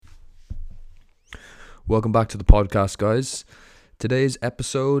Welcome back to the podcast, guys. Today's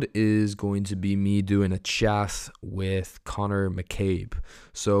episode is going to be me doing a chat with Connor McCabe.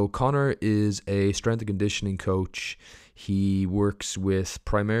 So, Connor is a strength and conditioning coach. He works with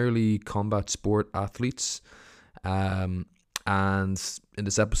primarily combat sport athletes. And in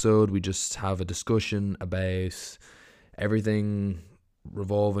this episode, we just have a discussion about everything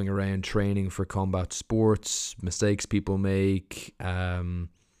revolving around training for combat sports, mistakes people make,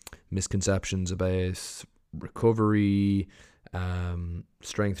 misconceptions about recovery,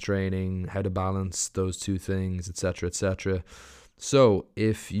 strength training, how to balance those two things, etc., etc. So,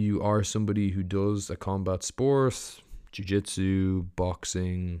 if you are somebody who does a combat sport, jiu-jitsu,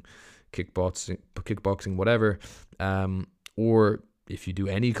 boxing, kickboxing, whatever, or if you do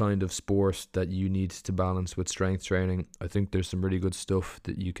any kind of sport that you need to balance with strength training, I think there's some really good stuff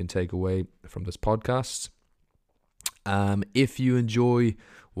that you can take away from this podcast. If you enjoy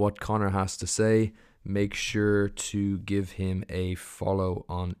what Connor has to say, make sure to give him a follow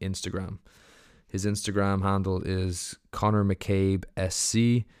on Instagram. His Instagram handle is Connor McCabe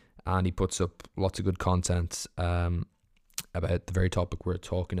SC, and he puts up lots of good content about the very topic we're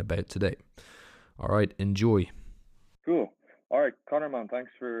talking about today. All right, enjoy. Cool. All right, Connor, man,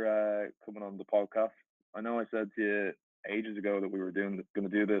 thanks for coming on the podcast. I know I said to you ages ago that we were going to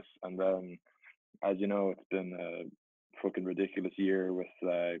do this, and then, as you know, it's been a fucking ridiculous year with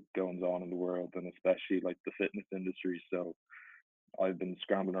goings on in the world, and especially like the fitness industry. So I've been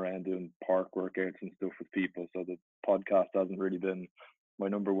scrambling around doing park workouts and stuff with people. So the podcast hasn't really been my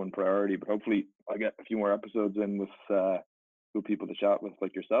number one priority, but hopefully I get a few more episodes in with good people to chat with,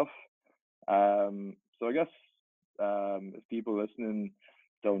 like yourself. So I guess if people listening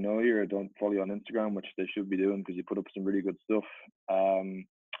don't know you or don't follow you on Instagram, which they should be doing because you put up some really good stuff,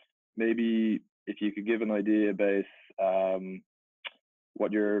 maybe if you could give an idea about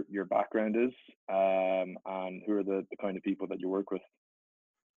what your background is, and who are the kind of people that you work with.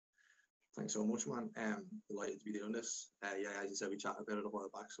 Thanks so much, man. Delighted to be doing this. Yeah, as you said, we chatted about it a while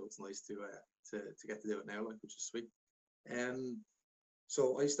back, so it's nice to get to do it now, like, which is sweet.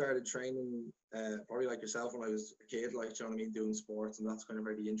 So I started training probably like yourself when I was a kid, like, you know what I mean, doing sports, and that's kind of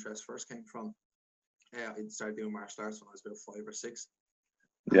where the interest first came from. I started doing martial arts when I was about 5 or 6.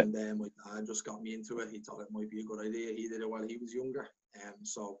 Yeah. And then my dad just got me into it. He thought it might be a good idea. He did it while he was younger.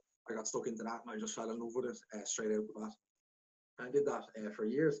 So I got stuck into that and I just fell in love with it straight out of that. I did that for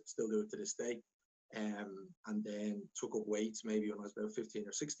years, still do it to this day. And then took up weights maybe when I was about 15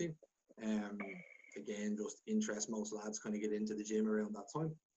 or 16. Again, just interest. Most lads kind of get into the gym around that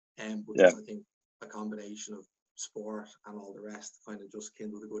time. But Yeah. just, I think, a combination of sport and all the rest kind of just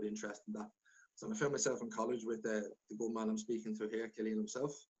kindled a good interest in that. So I found myself in college with the good man I'm speaking to here, Killian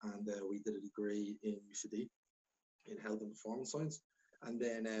himself, and we did a degree in UCD in health and performance science. And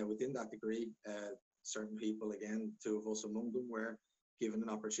then within that degree, certain people, again, 2 of us among them, were given an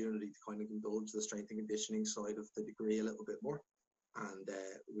opportunity to kind of indulge the strength and conditioning side of the degree a little bit more. And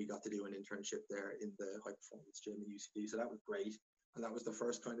we got to do an internship there in the high performance gym in UCD. So that was great. And that was the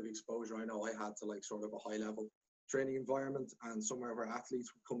first kind of exposure I know I had to, like, sort of a high level training environment and somewhere where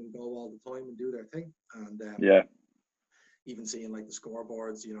athletes would come and go all the time and do their thing. And Yeah. even seeing like the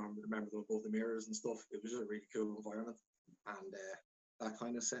scoreboards, you know, remember them above the mirrors and stuff. It was just a really cool environment. And that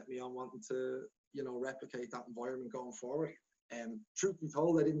kind of set me on wanting to, you know, replicate that environment going forward. Truth be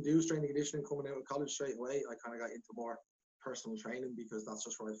told, I didn't do strength and conditioning coming out of college straight away. I kind of got into more personal training because that's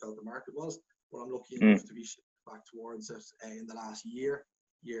just where I felt the market was. But I'm lucky enough to be back towards it in the last year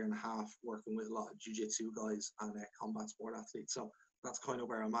and a half, working with a lot of jiu-jitsu guys and combat sport athletes. So that's kind of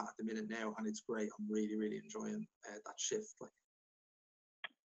where I'm at the minute now, and it's great. I'm really, really enjoying that shift. Like,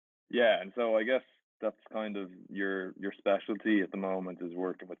 Yeah, and so I guess that's kind of your specialty at the moment, is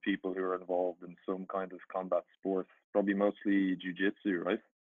working with people who are involved in some kind of combat sport, probably mostly jiu-jitsu, right?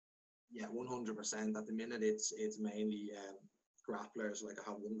 Yeah, 100%. At the minute, it's mainly grapplers. Like, I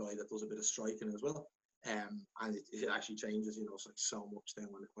have one guy that does a bit of striking as well, and it actually changes, you know, it's like so much then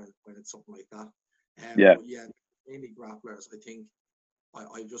when it's something like that. Yeah. But yeah, mainly grapplers. I think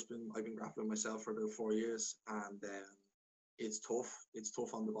I've been grappling myself for about 4 years, and it's tough. It's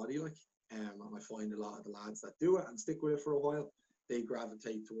tough on the body, like, and I find a lot of the lads that do it and stick with it for a while, they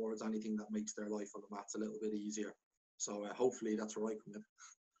gravitate towards anything that makes their life on the mats a little bit easier. So hopefully that's where I come in.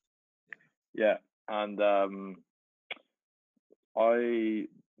 Yeah, and I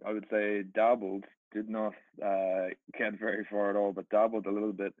would say dabbled, did not get very far at all, but dabbled a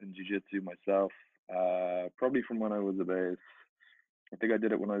little bit in jiu-jitsu myself. Probably from when I was about, I think I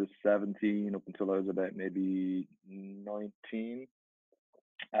did it when I was 17 up until I was about maybe 19.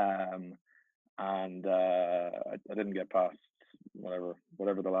 And I didn't get past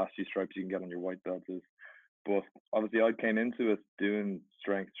whatever the last few stripes you can get on your white belt is. But obviously, I came into it doing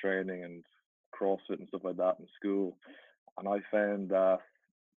strength training and CrossFit and stuff like that in school, and I found that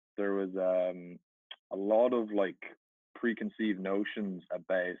there was a lot of like preconceived notions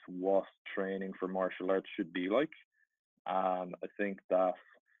about what training for martial arts should be like. And I think that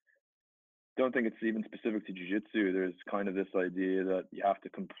don't think it's even specific to jiu-jitsu. There's kind of this idea that you have to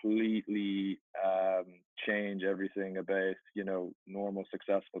completely change everything about, normal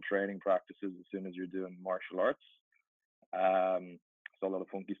successful training practices as soon as you're doing martial arts. So a lot of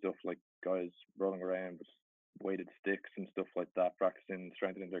funky stuff like guys rolling around with weighted sticks and stuff like that, practicing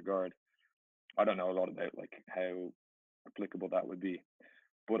strengthening their guard. I don't know a lot about like how applicable that would be.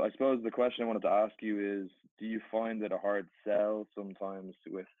 But I suppose the question I wanted to ask you is, do you find it a hard sell sometimes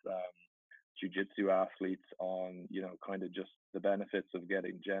with jiu-jitsu athletes on, kind of just the benefits of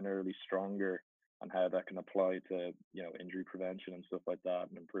getting generally stronger and how that can apply to, injury prevention and stuff like that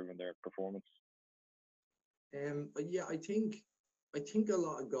and improving their performance? But yeah, I think a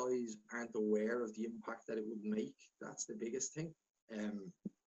lot of guys aren't aware of the impact that it would make. That's the biggest thing. Um,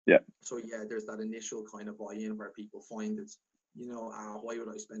 Yeah. so yeah, there's that initial kind of buy-in where people find it's, why would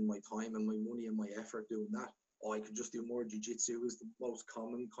I spend my time and my money and my effort doing that? Oh, I could just do more jiu-jitsu is the most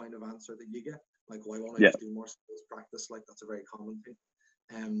common kind of answer that you get. Like, why won't I Yeah. just do more skills practice? Like, that's a very common thing.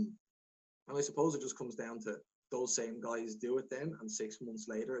 And I suppose it just comes down to those same guys do it then, and 6 months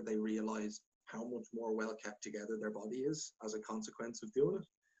later they realize how much more well kept together their body is as a consequence of doing it.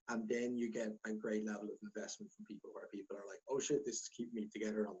 And then you get a great level of investment from people where people are like, oh shit, this is keeping me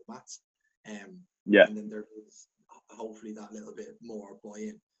together on the mats. Yeah. And then there is hopefully that little bit more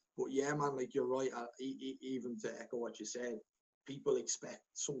buy-in. But yeah, man, like you're right. Even to echo what you said, people expect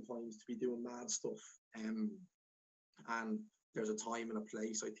sometimes to be doing mad stuff. And there's a time and a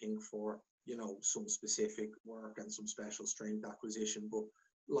place, I think, for some specific work and some special strength acquisition. But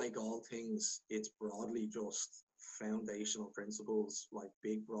like all things, it's broadly just foundational principles. Like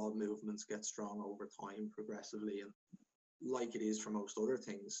big, broad movements get strong over time, progressively, and like it is for most other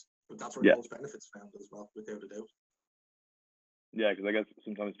things. But that's where Yeah. the most benefits found as well, without a doubt. Yeah, because I guess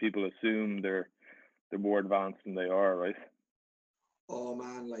sometimes people assume they're more advanced than they are, right? Oh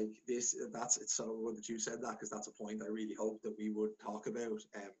man, like it's so good that you said that, because that's a point I really hope that we would talk about.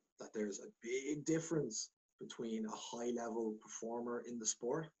 That there's a big difference between a high level performer in the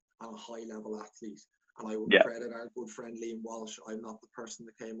sport and a high level athlete. And I would Yeah. credit our good friend Liam Walsh. I'm not the person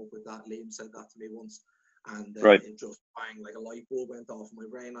that came up with that. Liam said that to me once, and Right. it just bang, like a light bulb went off in my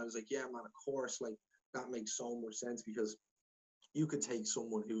brain. I was like, yeah, man, of course, like that makes so much sense, because you could take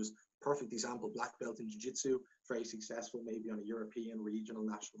someone who's perfect example, black belt in jiu-jitsu, very successful maybe on a European regional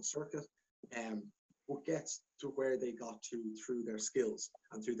national circuit, but gets to where they got to through their skills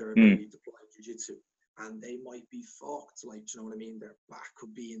and through their ability to apply jiu-jitsu. And they might be fucked, like, you know what I mean? Their back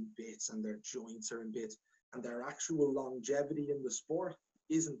could be in bits and their joints are in bits. And their actual longevity in the sport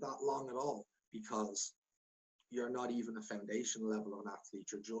isn't that long at all, because you're not even a foundation level of an athlete.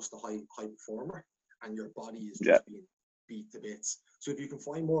 You're just a high performer, and your body is Yeah. just being beat to bits. So if you can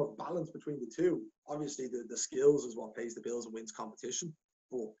find more balance between the two, obviously the skills is what pays the bills and wins competition,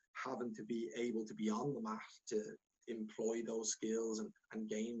 but having to be able to be on the mat to employ those skills and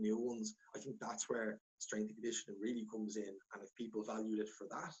gain new ones, I think that's where strength and conditioning really comes in. And if people valued it for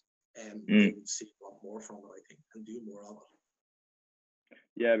that, they would see a lot more from it, I think, and do more of it.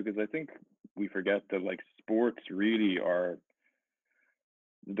 Yeah, because I think we forget that like sports really are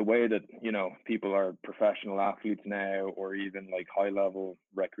the way that, people are professional athletes now, or even like high level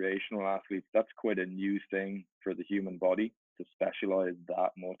recreational athletes. That's quite a new thing for the human body to specialize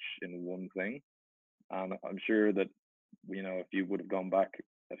that much in one thing. And I'm sure that, if you would have gone back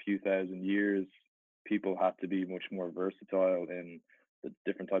a few thousand years, people had to be much more versatile in the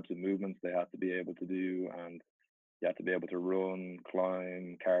different types of movements they had to be able to do, and you had to be able to run,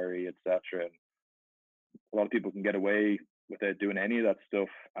 climb, carry, etc. A lot of people can get away without doing any of that stuff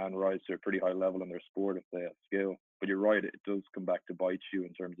and rise to a pretty high level in their sport if they have skill. But you're right, it does come back to bite you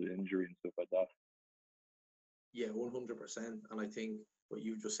in terms of injury and stuff like that. Yeah, 100%. And I think what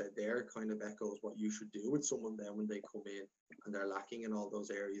you just said there kind of echoes what you should do with someone then when they come in and they're lacking in all those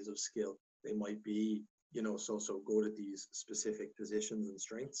areas of skill. They might be, so good at these specific positions and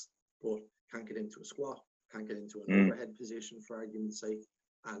strengths, but can't get into a squat, can't get into an overhead position for argument's sake,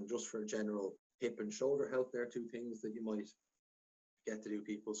 and just for general hip and shoulder health, there are two things that you might get to do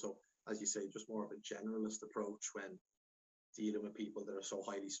people. So as you say, just more of a generalist approach when dealing with people that are so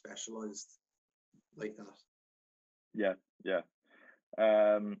highly specialized like that. Yeah, yeah.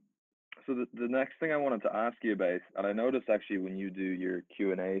 So the next thing I wanted to ask you about, and I noticed actually when you do your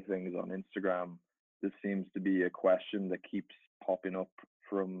Q&A things on Instagram, this seems to be a question that keeps popping up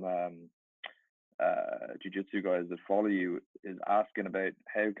from jiu-jitsu guys that follow you is asking about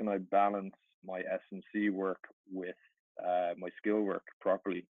how can I balance my S&C work with my skill work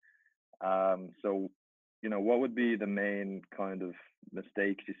properly. So, what would be the main kind of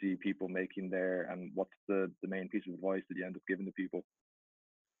mistakes you see people making there, and what's the main piece of advice that you end up giving to people?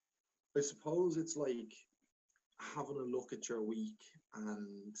 I suppose it's like having a look at your week.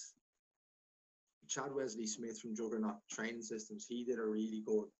 And Chad Wesley Smith from Juggernaut Training Systems, he did a really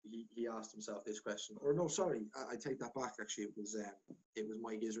good. He asked himself this question, or no, sorry, I take that back. Actually, it was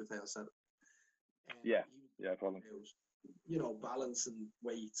Mike Israel said it. Yeah, I follow. Balancing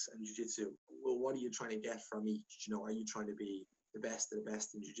weights and jiu-jitsu. Well, what are you trying to get from each? Are you trying to be the best of the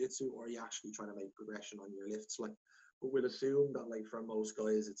best in jiu-jitsu, or are you actually trying to make progression on your lifts? But we'll assume that, for most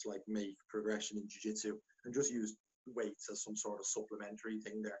guys, it's make progression in jiu-jitsu and just use weights as some sort of supplementary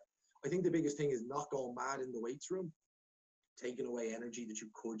thing there. I think the biggest thing is not going mad in the weights room, taking away energy that you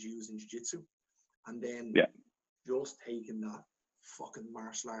could use in jiu-jitsu, and then just taking that fucking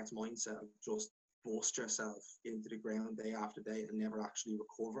martial arts mindset of just bust yourself into the ground day after day and never actually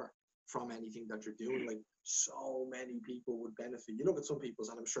recover from anything that you're doing. So many people would benefit. You look at some people's,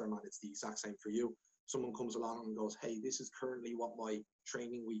 and I'm sure, man, it's the exact same for you. Someone comes along and goes, hey, this is currently what my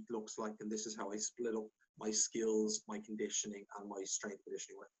training week looks like, and this is how I split up my skills, my conditioning, and my strength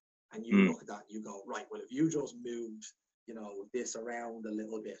conditioning work. And you look at that and you go, right, well, if you just moved, this around a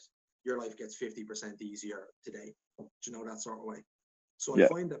little bit, your life gets 50% easier today. Do you know, that sort of way? So I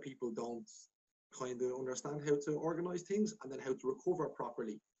find that people don't kind of understand how to organize things and then how to recover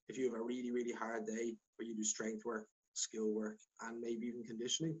properly. If you have a really, really hard day where you do strength work, skill work, and maybe even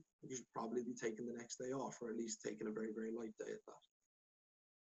conditioning, you should probably be taking the next day off, or at least taking a very, very light day at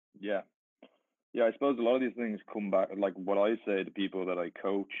that. Yeah, I suppose a lot of these things come back. What I say to people that I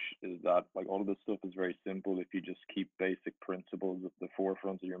coach is that all of this stuff is very simple if you just keep basic principles at the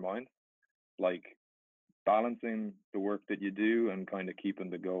forefront of your mind, like balancing the work that you do and kind of keeping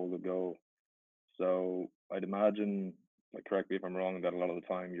the goal. So I'd imagine, correct me if I'm wrong, that a lot of the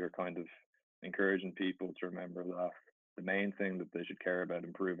time you're kind of encouraging people to remember that the main thing that they should care about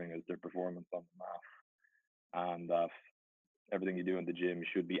improving is their performance on the mat, and that everything you do in the gym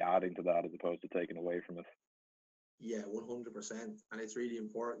should be adding to that as opposed to taking away from it. Yeah, 100%. And it's really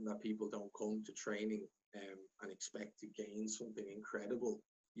important that people don't come to training and expect to gain something incredible,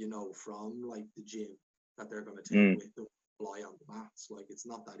 from the gym that they're going to take with them, fly on the mats. It's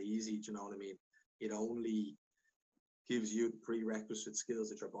not that easy. Do you know what I mean? It only gives you the prerequisite skills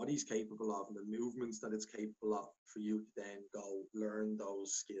that your body's capable of and the movements that it's capable of for you to then go learn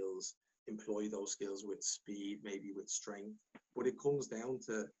those skills, employ those skills with speed, maybe with strength. But it comes down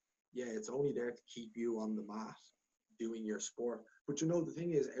to, it's only there to keep you on the mat doing your sport. But the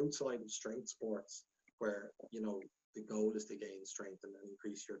thing is, outside of strength sports, where, the goal is to gain strength and then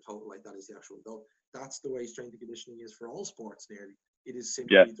increase your total, that is the actual goal. That's the way strength and conditioning is for all sports nearly. It is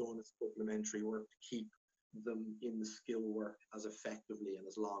simply done as supplementary work to keep them in the skill work as effectively and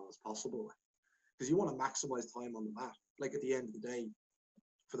as long as possible. Because you want to maximize time on the mat. At the end of the day,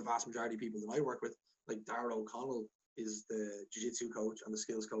 for the vast majority of people that I work with, Darragh O'Connell is the jiu-jitsu coach and the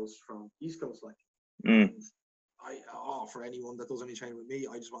skills coach from East Coast. And for anyone that does any training with me,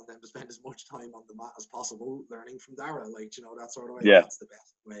 I just want them to spend as much time on the mat as possible learning from Darragh. That sort of way. That's the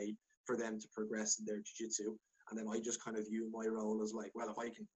best way for them to progress in their jiu-jitsu. And then I just kind of view my role as well, if I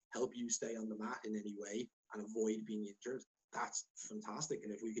can help you stay on the mat in any way and avoid being injured, that's fantastic.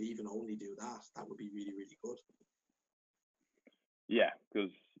 And if we could even only do that, that would be really, really good. Yeah,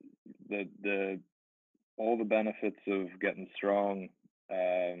 because the all the benefits of getting strong,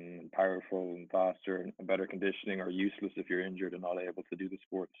 powerful and faster and better conditioning are useless if you're injured and not able to do the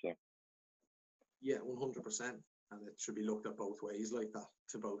sport. So yeah, 100%. And it should be looked at both ways like that,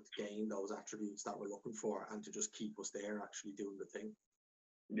 to both gain those attributes that we're looking for and to just keep us there actually doing the thing.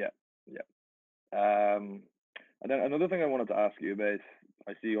 Yeah. And then another thing I wanted to ask you about,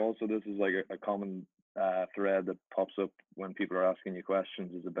 I see also this is a common thread that pops up when people are asking you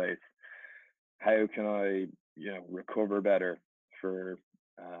questions, is about how can I, recover better for,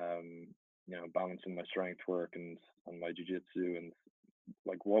 balancing my strength work and my jiu-jitsu, and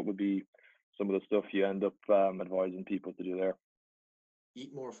what would be some of the stuff you end up advising people to do there?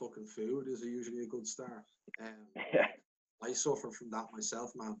 Eat more fucking food is usually a good start. Yeah. I suffer from that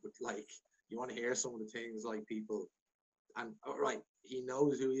myself, man. But you want to hear some of the things people, and he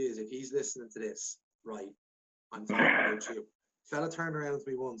knows who he is. If he's listening to this, right, I'm talking about you. Fella turned around to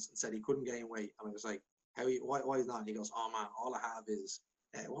me once and said he couldn't gain weight, and I was like, why is that? And he goes, oh man, all I have is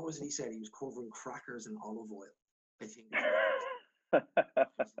what was it he said? He was covering crackers in olive oil, I think. Man,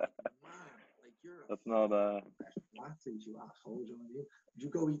 you're a That's not professional athlete, you asshole. Do you know what I mean? Would you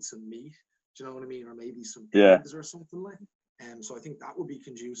go eat some meat? Do you know what I mean? Or maybe some yeah, eggs or something like. So I think that would be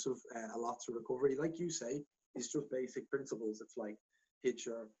conducive a lot to recovery. Like you say, it's just basic principles. It's like hit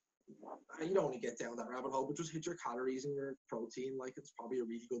your. You don't want to get down that rabbit hole, but just hit your calories and your protein. Like it's probably a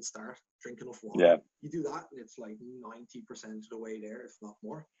really good start. Drink enough water. yeah, You do that, and it's like 90% of the way there, if not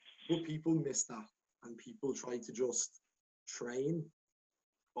more. But people miss that, and people try to just train.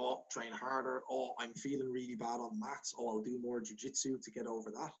 Oh, train harder. Oh, I'm feeling really bad on mats. Oh, I'll do more jujitsu to get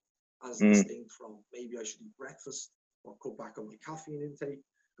over that. As mm, distinct from maybe I should eat breakfast or cut back on my caffeine intake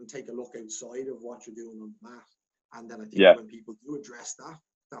and take a look outside of what you're doing on the mat. And then I think yeah. when people do address that,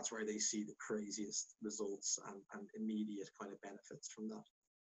 that's where they see the craziest results and immediate kind of benefits from that.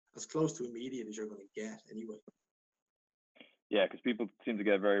 As close to immediate as you're going to get anyway. Yeah, because people seem to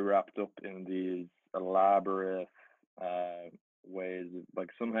get very wrapped up in these elaborate ways. Like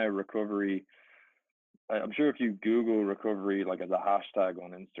somehow recovery. I'm sure if you Google recovery like as a hashtag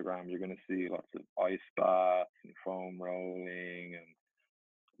on Instagram, you're going to see lots of ice baths and foam rolling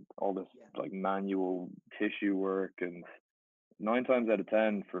and all this Yeah. like manual tissue work. And 9 times out of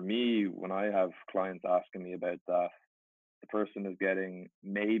 10, for me, when I have clients asking me about that, the person is getting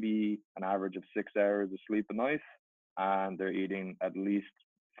maybe an average of 6 hours of sleep a night, and they're eating at least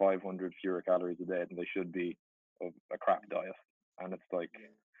 500 fewer calories a day than they should be of a crap diet. And it's like, Yeah.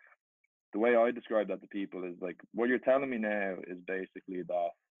 the way I describe that to people is like, what you're telling me now is basically that,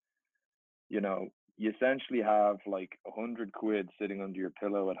 you know, you essentially have like 100 quid sitting under your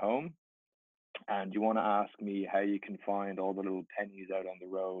pillow at home, and you want to ask me how you can find all the little pennies out on the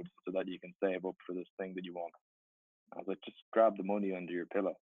road so that you can save up for this thing that you want. I was like, just grab the money under your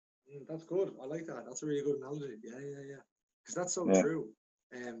pillow. That's good. I like that. That's a really good analogy. Yeah. Because that's so Yeah. true.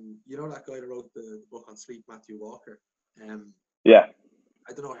 You know that guy that wrote the book on sleep, Matthew Walker. Yeah.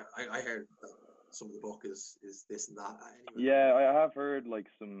 I don't know. I heard that some of the book is this and that. Anyway. Yeah, I have heard like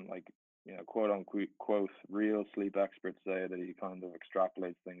some like, you know, quote unquote quote real sleep experts say that he kind of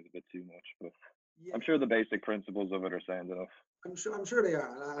extrapolates things a bit too much, but Yeah, I'm sure the basic principles of it are sound enough. I'm sure they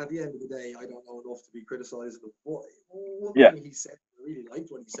are. And at the end of the day, I don't know enough to be criticising them. But one Yeah. thing he said, I really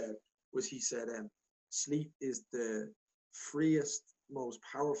liked what he said, was he said, sleep is the freest, most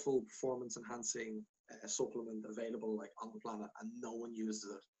powerful performance enhancing supplement available like on the planet, and no one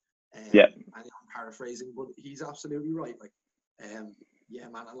uses it. Yeah. And I'm paraphrasing, but he's absolutely right. Like, yeah,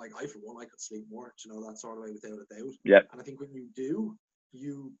 man. Like I, for one, I could sleep more. You know, that sort of way without a doubt. Yeah. And I think when you do,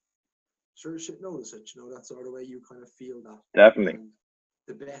 you sure shit notice it. You know, that sort of way you kind of feel that. Definitely. And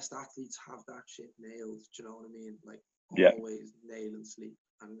the best athletes have that shit nailed. Do you know what I mean? Like Yeah. always nailing sleep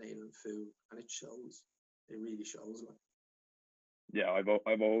and nailing food, and it shows. It really shows. Like, Yeah,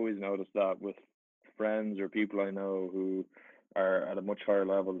 I've always noticed that with friends or people I know who are at a much higher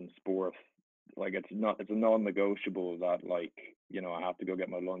level in sport. Like it's a non-negotiable that, like, you know, I have to go get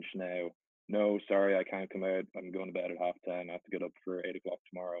my lunch now. No, sorry, I can't come out. I'm going to bed at 10:30. I have to get up for 8 o'clock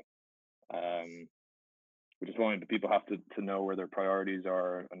tomorrow. Um, which is fine, but people have to know where their priorities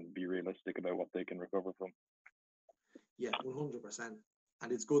are and be realistic about what they can recover from. yeah, 100%.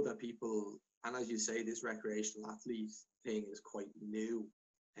 And it's good that people, and as you say, this recreational athlete thing is quite new.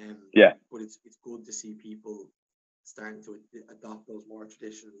 Yeah. But it's good to see people starting to adopt those more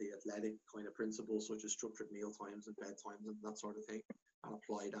traditionally athletic kind of principles, such as structured meal times and bedtimes and that sort of thing, and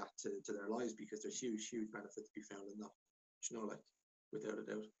apply that to their lives, because there's huge benefit to be found in that. You know, like without a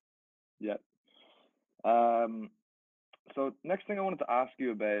doubt. Yeah. So next thing I wanted to ask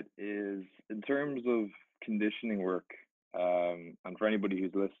you about is in terms of conditioning work. And for anybody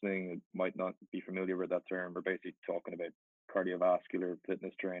who's listening, it might not be familiar with that term. We're basically talking about cardiovascular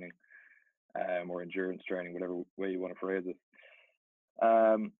fitness training, or endurance training, whatever way you want to phrase it.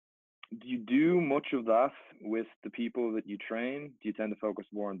 Do you do much of that with the people that you train? Do you tend to focus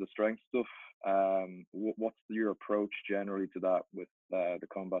more on the strength stuff? What's your approach generally to that with the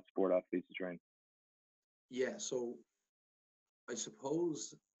combat sport athletes you train? Yeah, so I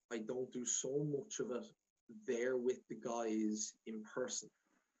suppose I don't do so much of it there with the guys in person.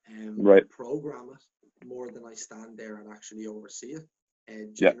 I Right. program it more than I stand there and actually oversee it.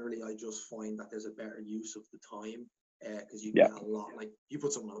 And Yeah. generally, I just find that there's a better use of the time, because you can Yeah. get a lot. Like you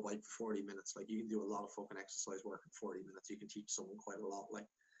put someone on a bike for 40 minutes, like you can do a lot of fucking exercise work in 40 minutes. You can teach someone quite a lot. Like,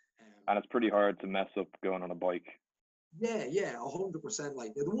 And it's pretty hard to mess up going on a bike. yeah, 100%.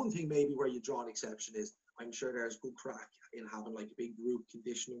 Like the one thing maybe where you draw an exception is I'm sure there's good crack in having like a big group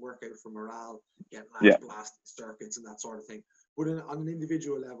conditioning workout for morale, getting Yeah. blasting circuits and that sort of thing. But on an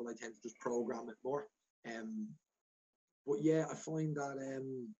individual level, I tend to just program it more. But yeah, I find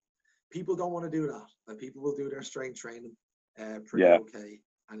that people don't want to do that. Like people will do their strength training pretty Yeah. okay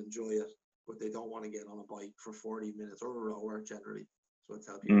and enjoy it. but they don't want to get on a bike for 40 minutes or a rower generally. So I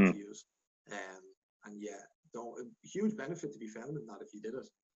tell people Mm. to use. And yeah, don't huge benefit to be found in that if you did it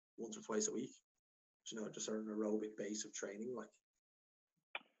once or twice a week. Just sort of an aerobic base of training, like.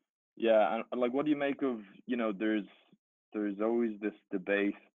 Yeah, and like, what do you make of, there's always this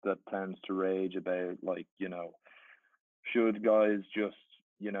debate that tends to rage about, like, should guys just,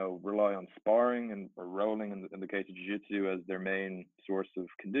 rely on sparring and or rolling in the case of jiu-jitsu as their main source of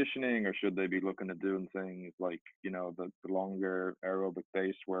conditioning, or should they be looking at doing things like, the longer aerobic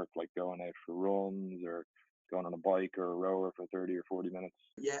base work, like going out for runs or going on a bike or a rower for 30 or 40 minutes?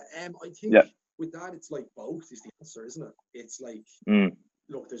 Yeah, I think Yeah. with that, it's like both is the answer, isn't it? It's like, Mm.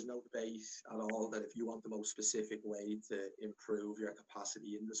 look, there's no debate at all that if you want the most specific way to improve your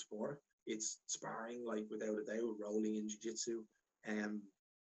capacity in the sport, it's sparring, like without a doubt, rolling in jiu-jitsu.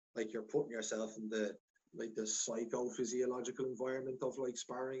 Like you're putting yourself in the psychophysiological environment of like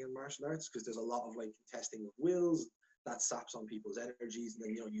sparring and martial arts, because there's a lot of like testing of wills that saps on people's energies, and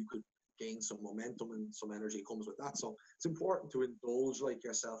then you could gain some momentum and some energy comes with that. So it's important to indulge like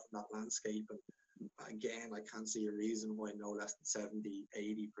yourself in that landscape. And again, I can't see a reason why no less than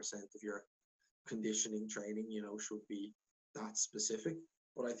 70-80% of your conditioning training should be that specific.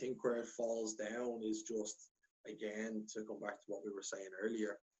 But I think where it falls down is just, again, to come back to what we were saying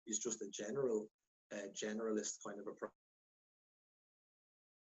earlier, is just a generalist kind of approach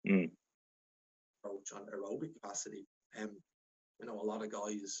Mm. on aerobic capacity. A lot of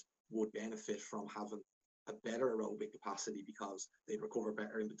guys would benefit from having a better aerobic capacity because they'd recover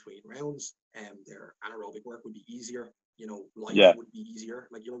better in between rounds, and their anaerobic work would be easier. Life Yeah. would be easier.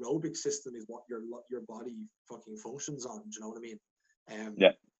 Like your aerobic system is what your body fucking functions on. Do you know what I mean?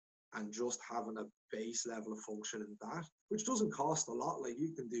 Yeah. And just having a base level of function in that, which doesn't cost a lot. Like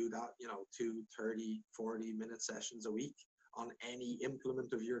you can do that, 2, 30, 40-minute sessions a week on any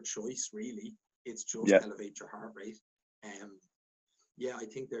implement of your choice, really. It's just Yeah. elevate your heart rate. Yeah, I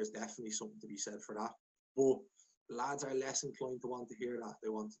think there's definitely something to be said for that. But lads are less inclined to want to hear that. They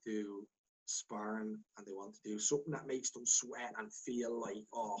want to do sparring, and they want to do something that makes them sweat and feel like,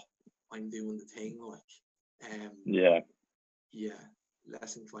 oh, I'm doing the thing. Like, Yeah. yeah,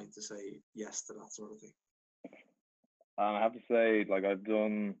 less inclined to say yes to that sort of thing. And I have to say, like, I've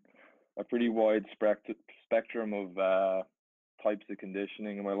done a pretty wide spectrum of types of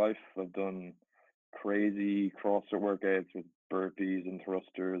conditioning in my life. I've done crazy CrossFit workouts with burpees and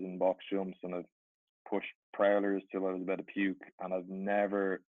thrusters and box jumps, and I've pushed prowlers till I was about to puke, and I've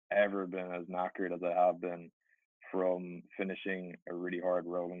never ever been as knackered as I have been from finishing a really hard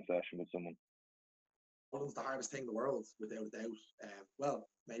rolling session with someone. Rolling's the hardest thing in the world, without a doubt. Well,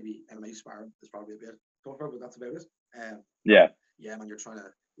 maybe MMA sparring is probably a bit tougher, but that's about it. Yeah. Yeah, man, you're trying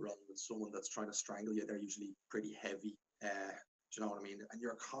to run with someone that's trying to strangle you. They're usually pretty heavy. Do you know what I mean? And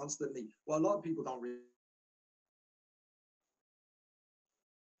you're constantly, well, a lot of people don't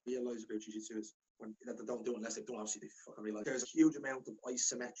realize about jiu-jitsu is that they don't do it unless they don't, obviously they fucking realize there's a huge amount of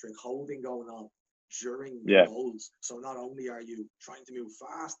isometric holding going on during the Yeah. rolls. So not only are you trying to move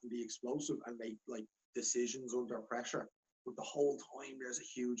fast and be explosive and make like decisions under pressure, but the whole time there's a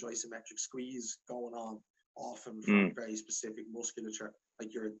huge isometric squeeze going on, often from very specific musculature,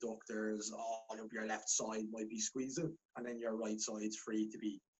 like your adductors, all of your left side might be squeezing, and then your right side's free to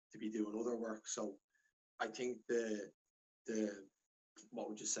be doing other work. So I think the what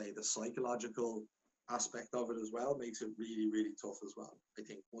would you say, the psychological aspect of it as well makes it really, really tough as well. I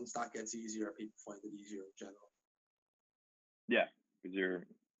think once that gets easier, people find it easier in general. Yeah, because you're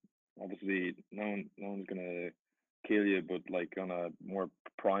obviously no one's gonna kill you, but like on a more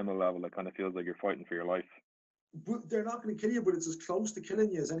primal level, it kind of feels like you're fighting for your life. But they're not going to kill you, but it's as close to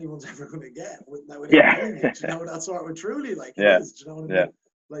killing you as anyone's ever going to get without Yeah. killing you. Do you know, that's what we're truly like. It Yeah. is. Do you know what I Yeah. mean?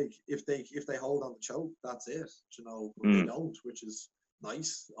 Like if they hold on the choke, that's it. Do you know, but they don't, which is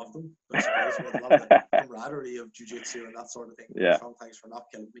nice of them. I suppose with a lot of the camaraderie of jiu-jitsu and that sort of thing. Yeah. So thanks for not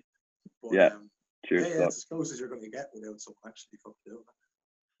killing me. But, Yeah. Cheers. yeah, it's as close as you're going to get without someone actually fucking doing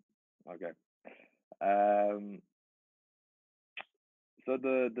it. Okay. So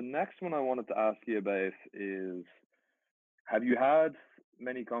the next one I wanted to ask you about is, have you had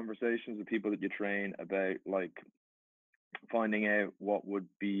many conversations with people that you train about like finding out what would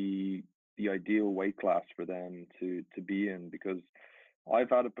be the ideal weight class for them to be in? Because I've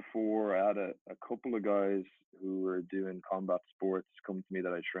had it before. I had a couple of guys who were doing combat sports come to me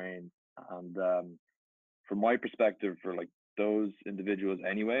that I train, and from my perspective, for like those individuals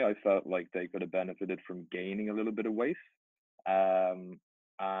anyway, I felt like they could have benefited from gaining a little bit of weight. And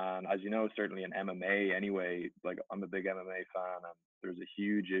as you know, certainly in MMA anyway, like I'm a big MMA fan, and there's a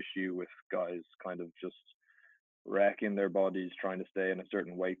huge issue with guys kind of just wrecking their bodies trying to stay in a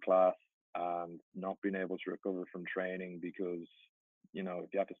certain weight class. and not being able to recover from training because,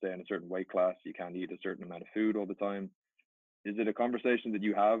 if you have to stay in a certain weight class, you can't eat a certain amount of food all the time. Is it a conversation that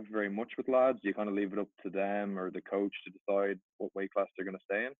you have very much with lads? Do you kind of leave it up to them or the coach to decide what weight class they're going to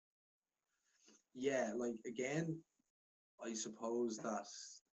stay in? Yeah, like again, I suppose that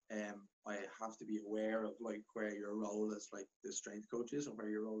I have to be aware of like where your role as like the strength coaches and where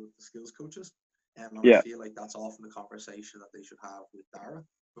your role as the skills coaches. And I Yeah. feel like that's often the conversation that they should have with Dara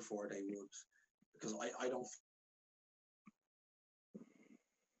before they would, because I don't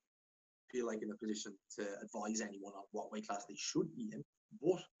feel like in a position to advise anyone on what weight class they should be in.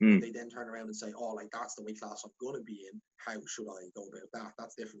 But when Mm. they then turn around and say, "Oh, like that's the weight class I'm going to be in," how should I go about that?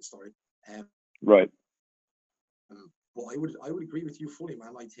 That's a different story. Right. But I would agree with you fully,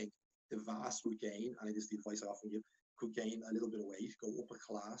 man. I think the vast would gain, and it is the advice I often give, could gain a little bit of weight, go up a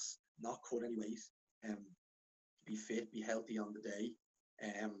class, not cut any weight, um, be fit, be healthy on the day,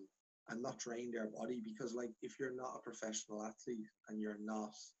 um, and not drain their body. Because like if you're not a professional athlete and you're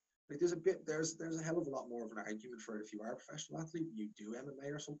not like there's a hell of a lot more of an argument for it if you are a professional athlete, you do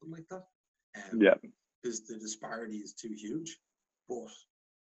MMA or something like that. Yeah. Because the disparity is too huge. But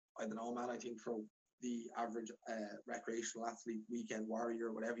I don't know, man. I think for the average recreational athlete, weekend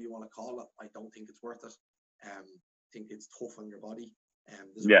warrior, whatever you want to call it, I don't think it's worth it. I think it's tough on your body.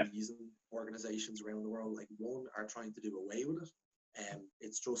 There's Yeah. a reason organizations around the world, like one, are trying to do away with it.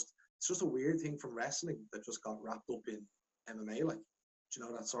 It's just a weird thing from wrestling that just got wrapped up in MMA, like,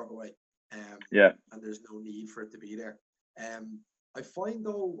 that sort of way. Yeah. And there's no need for it to be there. I find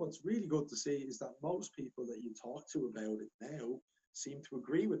though what's really good to see is that most people that you talk to about it now seem to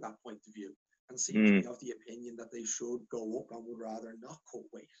agree with that point of view and seem to Mm. be of the opinion that they should go up and would rather not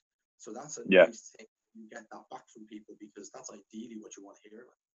cut weight. So that's a Yeah. nice thing. You get that back from people because that's ideally what you want to hear.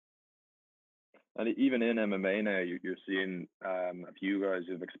 And even in MMA now, you're seeing a few guys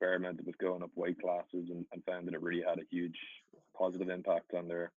who've experimented with going up weight classes and found that it really had a huge positive impact on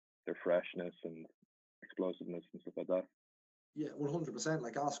their freshness and explosiveness and stuff like that. Yeah, 100%.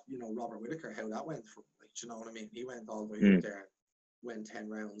 Like ask, Robert Whitaker how that went from, like, you know what I mean? He went all the way up Mm. there, went 10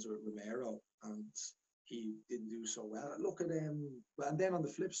 rounds with Romero, and he didn't do so well. Look at him. And then on the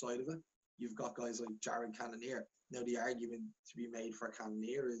flip side of it, you've got guys like Jared Cannonier. Now, the argument to be made for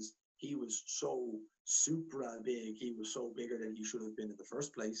Cannonier is he was so super big, he was so bigger than he should have been in the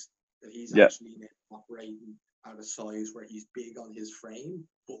first place, that he's Yeah. actually now operating at a size where he's big on his frame,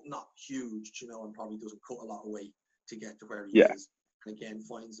 but not huge, and probably doesn't cut a lot of weight to get to where he Yeah. is, and again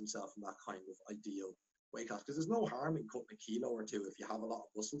finds himself in that kind of ideal weight class. Because there's no harm in cutting a kilo or two if you have a lot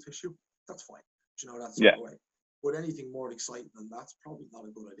of muscle tissue. That's fine. That sort Yeah. of way. But anything more exciting than that's probably not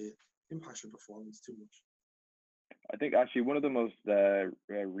a good idea. Impacts your performance too much. I think actually one of the most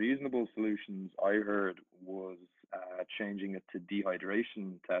reasonable solutions I heard was changing it to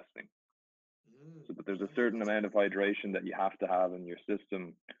dehydration testing. So that there's a certain amount of hydration that you have to have in your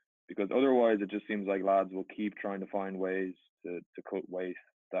system, because otherwise it just seems like lads will keep trying to find ways to cut weight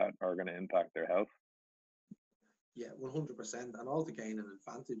that are going to impact their health. Yeah, 100%, and all to gain an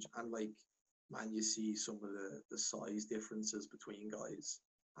advantage. And like, man, you see some of the size differences between guys,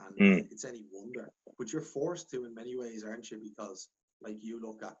 and it's any wonder. But you're forced to in many ways, aren't you? Because like you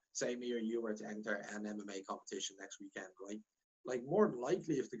look at, say me or you were to enter an MMA competition next weekend, right? Like more than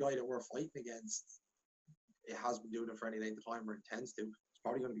likely, if the guy that we're fighting against, it has been doing it for any length of time or intends to, it's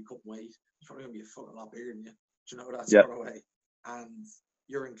probably going to be cutting weight. It's probably going to be a fucking lot bigger than you. Do you know that Yeah. sort of way? And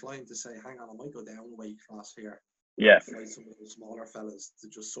you're inclined to say, hang on, I might go down a weight class here. Yeah. Fight some of the smaller fellas to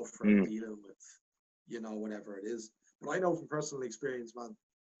just suffer and dealing with, whatever it is. But I know from personal experience, man,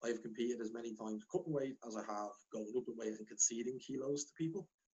 I've competed as many times cutting weight as I have going up in weight and conceding kilos to people.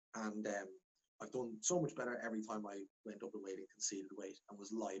 And I've done so much better every time I went up in weight and conceded weight and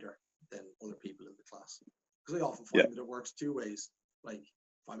was lighter than other people in the class. Because I often find that it works two ways. Like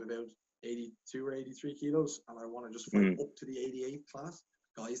if I'm about 82 or 83 kilos and I want to just fight up to the 88 class,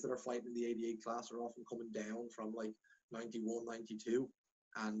 guys that are fighting in the 88 class are often coming down from like 91, 92,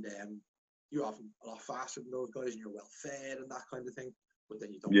 and you're often a lot faster than those guys, and you're well fed and that kind of thing. But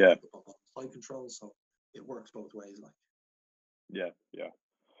then you don't pick up on side control, so it works both ways. Like, yeah.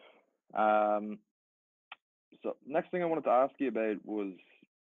 So next thing I wanted to ask you about was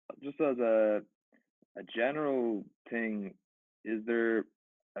just as a general thing, is there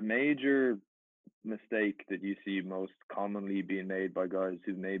a major mistake that you see most commonly being made by guys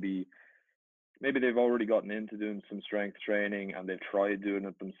who maybe they've already gotten into doing some strength training and they've tried doing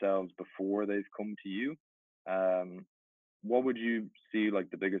it themselves before they've come to you? What would you see like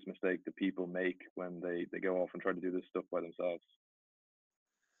the biggest mistake that people make when they go off and try to do this stuff by themselves?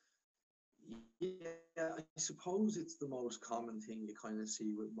 Yeah, I suppose it's the most common thing you kind of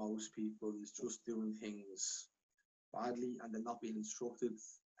see with most people is just doing things badly and then not being instructed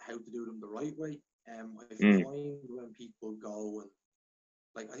how to do them the right way. I Mm. find when people go and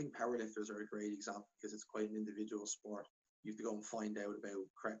like I think powerlifters are a great example because it's quite an individual sport. You have to go and find out about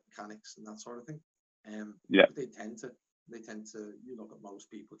correct mechanics and that sort of thing. Yeah. But they tend to you look at most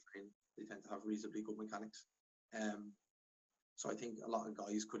people train, they tend to have reasonably good mechanics. Um, so I think a lot of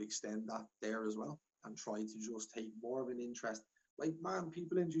guys could extend that there as well and try to just take more of an interest. Like, man,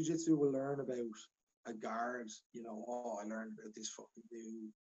 people in jiu-jitsu will learn about a guard, oh, I learned about this fucking new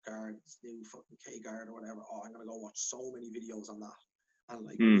guard, this new fucking K guard or whatever. Oh, I'm gonna go watch so many videos on that and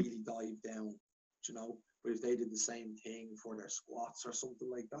like Mm. really dive down, But if they did the same thing for their squats or something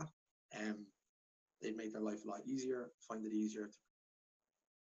like that, um, they'd make their life a lot easier, find it easier to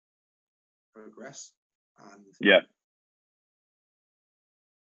progress. And Yeah.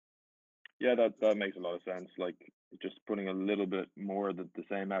 Yeah, that makes a lot of sense. Like just putting a little bit more of the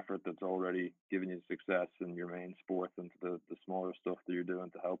same effort that's already given you success in your main sport into the smaller stuff that you're doing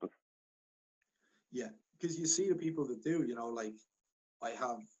to help it. yeah, because you see the people that do, like I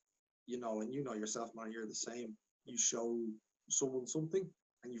have, and yourself, man, you're the same. You show someone something,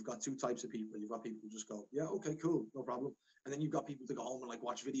 and you've got two types of people. You've got people who just go, yeah, okay, cool, no problem. And then you've got people to go home and like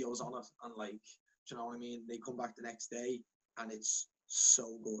watch videos on it, and like, do you know what I mean? They come back the next day, and it's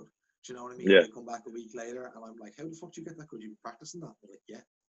so good. Do you know what I mean? Yeah. They come back a week later, and I'm like, how the fuck did you get that good? You been practicing that? They're like, yeah.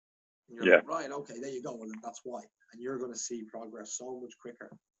 And you're Yeah. like, right, okay, there you go. Well, then that's why. And you're going to see progress so much quicker.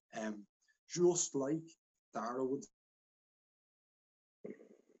 Just like Dara would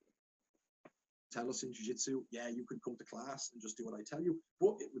tell us in jiu-jitsu, yeah, you could come to class and just do what I tell you,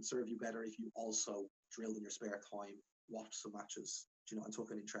 but it would serve you better if you also drilled in your spare time, watched some matches, and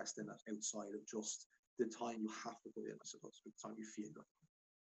took an interest in it outside of just the time you have to put in, I suppose, the time you feel good.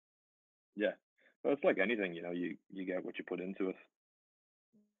 Yeah. Well, it's like anything, you get what you put into it.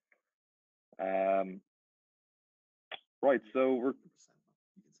 Right. So we're 100%.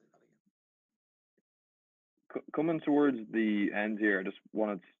 You can say that again. coming towards the end here. I just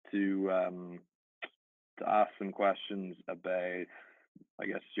wanted to ask some questions about, I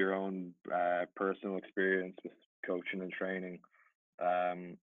guess, your own personal experience with coaching and training.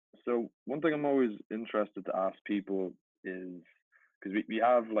 So one thing I'm always interested to ask people is because we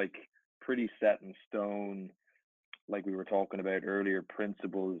have like pretty set in stone, like we were talking about earlier,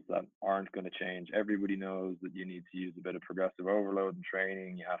 principles that aren't going to change. Everybody knows that you need to use a bit of progressive overload in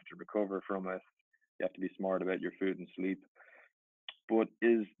training. You have to recover from it. You have to be smart about your food and sleep. But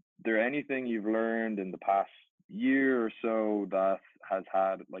is there anything you've learned in the past year or so that has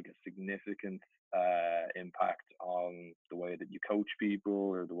had like a significant impact on the way that you coach people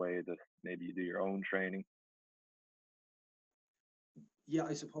or the way that maybe you do your own training? Yeah,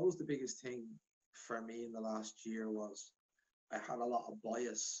 I suppose the biggest thing for me in the last year was I had a lot of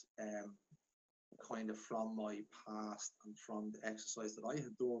bias kind of from my past and from the exercise that I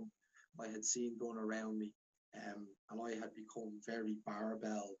had done, I had seen done around me, and I had become very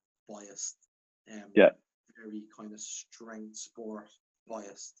barbell biased, um, Yeah, very kind of strength sport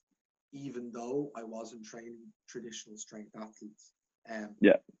biased, even though I wasn't training traditional strength athletes. Um,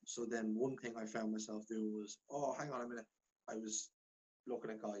 yeah, so then one thing I found myself doing was, oh, hang on a minute, I was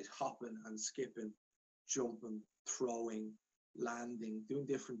looking at guys hopping and skipping, jumping, throwing, landing, doing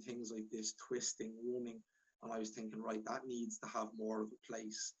different things like this, twisting, running. And I was thinking, right, that needs to have more of a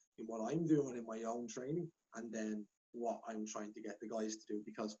place in what I'm doing in my own training and then what I'm trying to get the guys to do.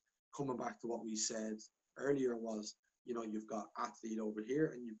 Because coming back to what we said earlier was, you've got athlete over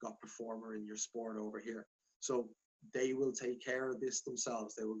here and you've got performer in your sport over here. So they will take care of this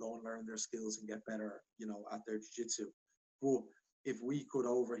themselves. They will go and learn their skills and get better, at their jiu-jitsu. But if we could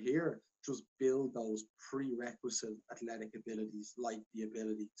over here just build those prerequisite athletic abilities like the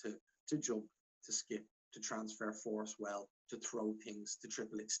ability to jump, to skip, to transfer force well, to throw things, to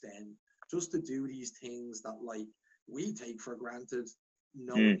triple extend, just to do these things that like we take for granted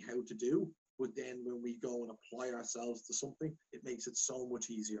knowing mm, how to do, but then when we go and apply ourselves to something, it makes it so much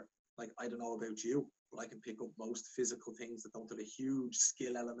easier. Like, I don't know about you, but I can pick up most physical things that don't have a huge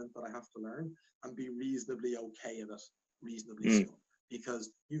skill element that I have to learn and be reasonably okay in it, reasonably mm, soon,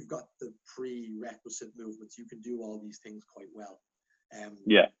 because you've got the prerequisite movements. You can do all these things quite well. Um,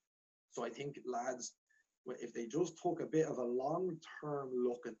 yeah, so I think lads, if they just took a bit of a long-term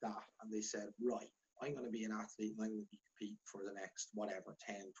look at that and they said, right, I'm going to be an athlete and I'm going to be compete for the next, whatever,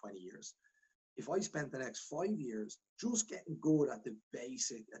 10, 20 years. If I spent the next 5 years just getting good at the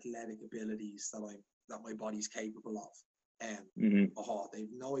basic athletic abilities that my body's capable of, hmm, they've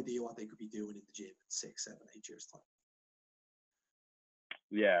no idea what they could be doing in the gym in 6, 7, 8 years time.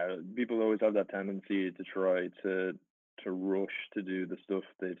 yeah, people always have that tendency to try to rush to do the stuff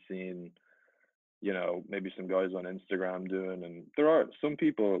they've seen, maybe some guys on Instagram doing. And there are some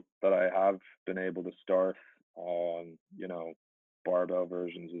people that I have been able to start on, barbell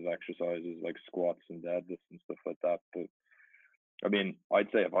versions of exercises like squats and deadlifts and stuff like that. But I mean, I'd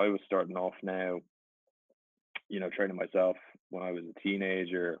say if I was starting off now, training myself when I was a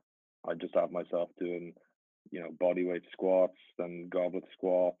teenager, I'd just have myself doing, body weight squats and goblet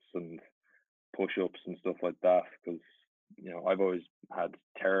squats and push ups and stuff like that. Because, I've always had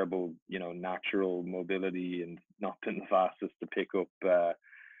terrible, natural mobility and not been the fastest to pick up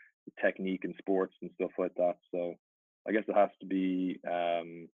technique in sports and stuff like that. So I guess it has to be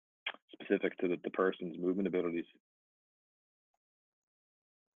specific to the person's movement abilities.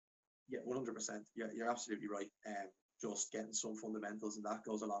 Yeah, 100%. You're absolutely right. Just getting some fundamentals and that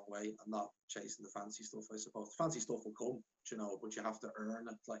goes a long way. I'm not chasing the fancy stuff, I suppose. The fancy stuff will come, but you have to earn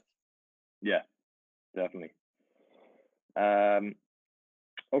it. Like, Yeah, definitely.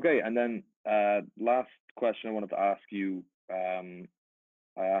 Okay, and then last question I wanted to ask you. I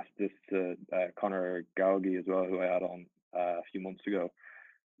asked this to Connor Galgi as well, who I had on a few months ago.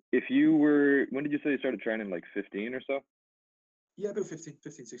 If you were, when did you say you started training? Like 15 or so? yeah, about 15,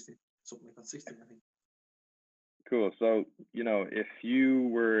 16, something like that. 16, I think. Cool. So, if you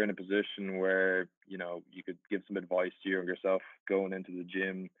were in a position where, you could give some advice to your younger self going into the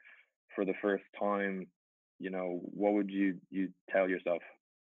gym for the first time, what would you tell yourself?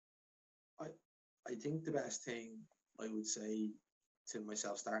 I, I think the best thing I would say to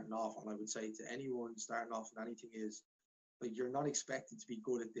myself starting off, and I would say to anyone starting off in anything is, like, you're not expected to be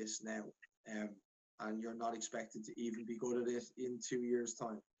good at this now, um, and you're not expected to even be good at it in 2 years'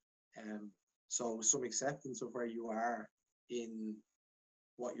 time. Um, so some acceptance of where you are in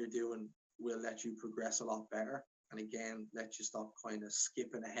what you're doing will let you progress a lot better. And again, let you stop kind of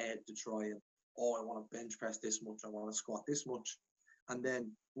skipping ahead to try and, oh, I want to bench press this much, I want to squat this much. And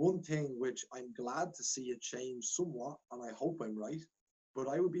then one thing which I'm glad to see it change somewhat, and I hope I'm right, but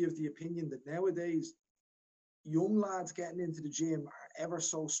I would be of the opinion that nowadays young lads getting into the gym are ever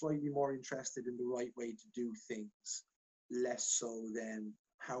so slightly more interested in the right way to do things, less so than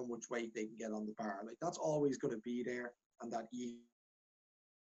how much weight they can get on the bar. Like, that's always going to be there, and that ego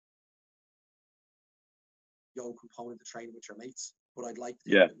component to training with your mates. But I'd like to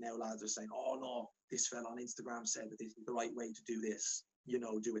think Yeah. that now lads are saying, oh no, this fella on Instagram said that this is the right way to do this,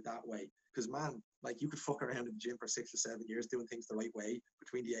 do it that way. Because man, like, you could fuck around in the gym for 6 or 7 years doing things the right way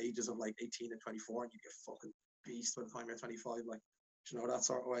between the ages of like 18 and 24, and you get fucking beast by the time you're 25, like, that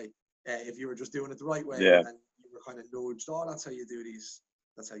sort of way. If you were just doing it the right way Yeah. and you were kind of nudged, oh, that's how you do these,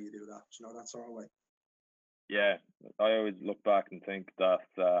 that's how you do that, that sort of way. Yeah. I always look back and think that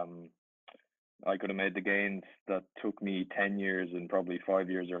I could have made the gains that took me 10 years and probably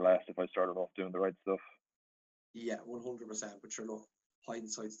 5 years or less if I started off doing the right stuff. Yeah, 100%. But sure, look,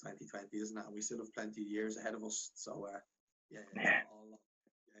 hindsight's 2020, isn't it? And we still have plenty of years ahead of us. So, yeah, it's Yeah. not all.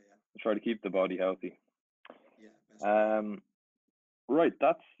 Yeah, Try to keep the body healthy. yeah, best way. Right,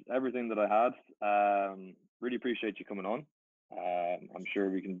 that's everything that I had. Really appreciate you coming on. I'm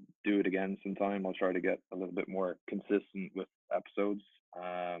sure we can do it again sometime. I'll try to get a little bit more consistent with episodes.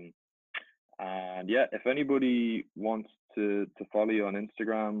 And yeah, if anybody wants to follow you on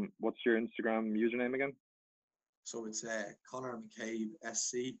Instagram, what's your Instagram username again? So it's Connor McCabe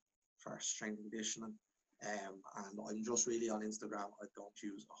SC for strength and conditioning. And I'm just really on Instagram. I don't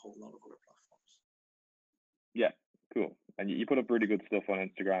use a whole lot of other platforms. Yeah, cool. And you put up really good stuff on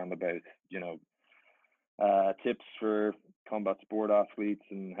Instagram about, tips for combat sport athletes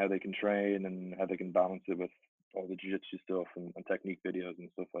and how they can train and how they can balance it with all the jiu-jitsu stuff and technique videos and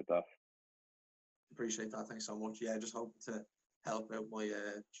stuff like that. Appreciate that. Thanks so much. Yeah, just hoping to help out my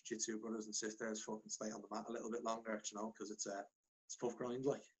jiu-jitsu brothers and sisters fucking stay on the mat a little bit longer, because it's tough grind,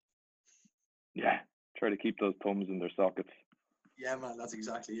 like. Yeah, try to keep those thumbs in their sockets. Yeah, man, that's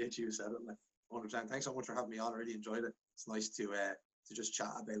exactly it. You said it, like, 100%. Thanks so much for having me on. I really enjoyed it. It's nice to just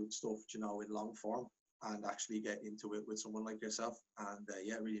chat about stuff, in long form, and actually get into it with someone like yourself. And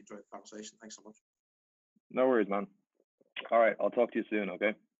yeah, really enjoyed the conversation. Thanks so much. No worries, man. All right, I'll talk to you soon,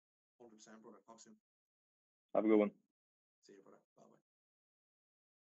 okay? 100%, brother. Talk soon. Have a good one. See you, brother.